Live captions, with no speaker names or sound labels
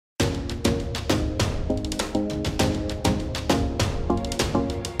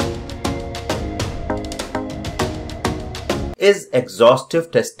Is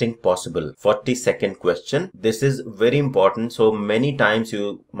exhaustive testing possible? 42nd question. This is very important. So many times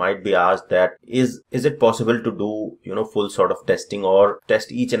you might be asked that is it possible to do, full sort of testing or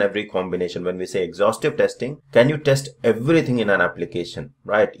test each and every combination? When we say exhaustive testing, can you test everything in an application,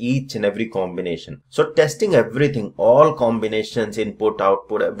 right? Each and every combination. So testing everything, all combinations, input,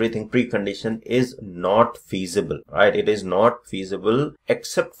 output, everything, precondition is not feasible, right? It is not feasible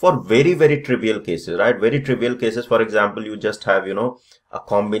except for very, very trivial cases, right? Very trivial cases. For example, you just have, a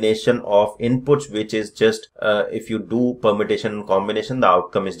combination of inputs, which is just if you do permutation and combination, the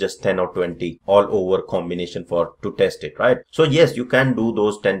outcome is just 10 or 20 all over combination to test it, right? So yes, you can do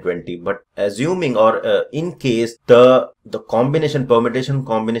those 10, 20, but assuming or in case the combination, permutation,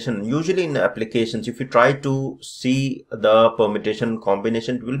 combination, usually in applications, if you try to see the permutation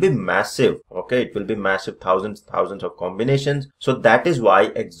combination, it will be massive. Okay, it will be massive, thousands of combinations. So that is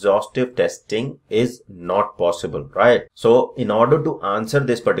why exhaustive testing is not possible, right? So in order to answer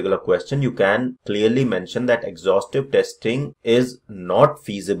this particular question, you can clearly mention that exhaustive testing is not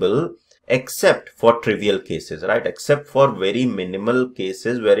feasible except for trivial cases, right? Except for very minimal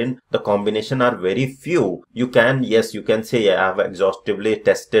cases wherein the combination are very few. You can say, yeah, I have exhaustively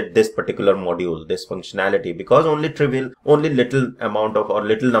tested this particular module, this functionality, because only little amount of or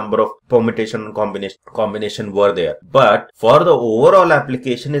little number of permutation and combination were there. But for the overall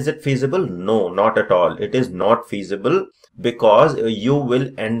application, is it feasible? No, not at all. It is not feasible, because you will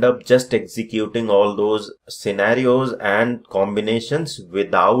end up just executing all those scenarios and combinations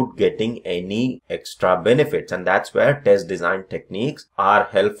without getting any extra benefits. And that's where test design techniques are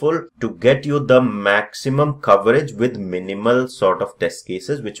helpful, to get you the maximum coverage with minimal sort of test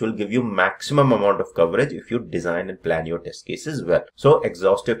cases, which will give you maximum amount of coverage if you design and plan your test cases well. So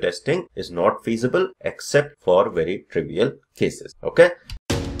exhaustive testing is not feasible except for very trivial cases. Okay.